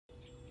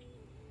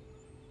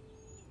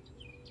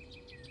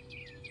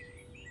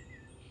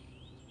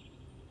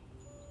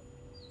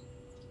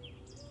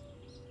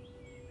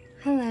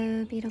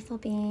Hello, beautiful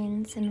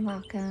beings, and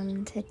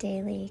welcome to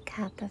Daily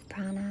Cup of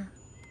Prana,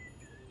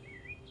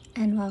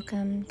 and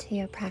welcome to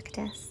your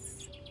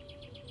practice.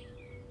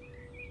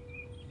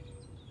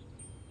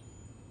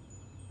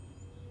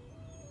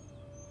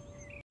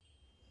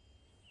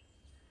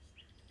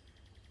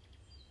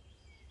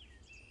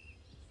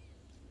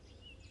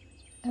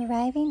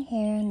 Arriving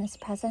here in this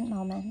present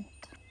moment,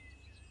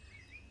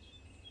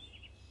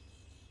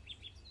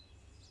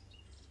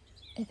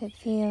 if it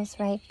feels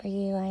right for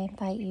you, I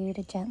invite you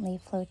to gently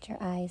float your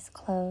eyes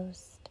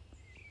closed.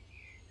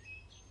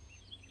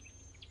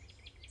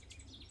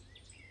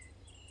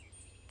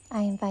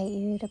 I invite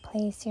you to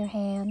place your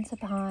hands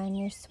upon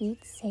your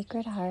sweet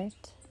sacred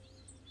heart.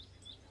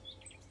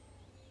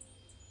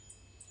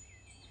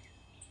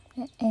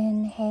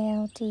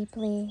 Inhale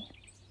deeply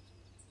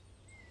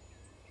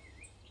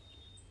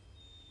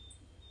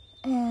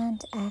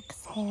and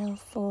exhale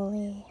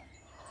fully.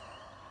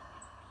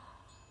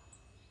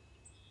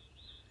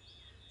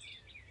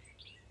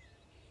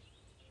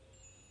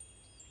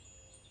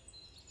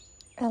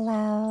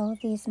 Allow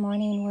these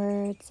morning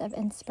words of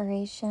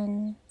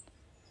inspiration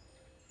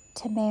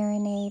to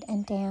marinate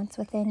and dance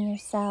within your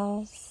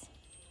cells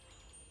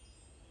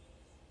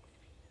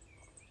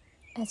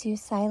as you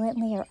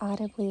silently or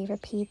audibly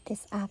repeat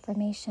this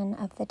affirmation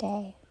of the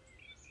day.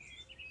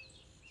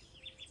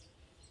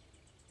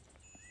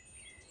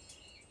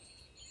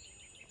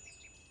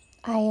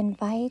 I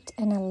invite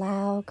and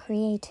allow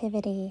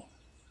creativity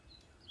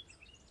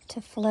to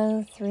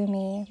flow through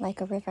me like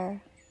a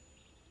river.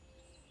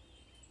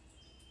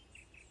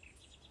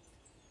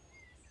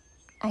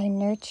 I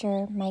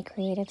nurture my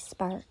creative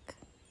spark.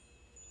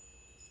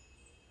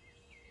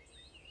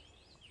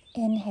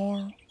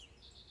 Inhale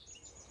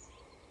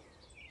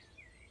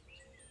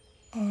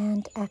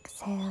and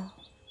exhale.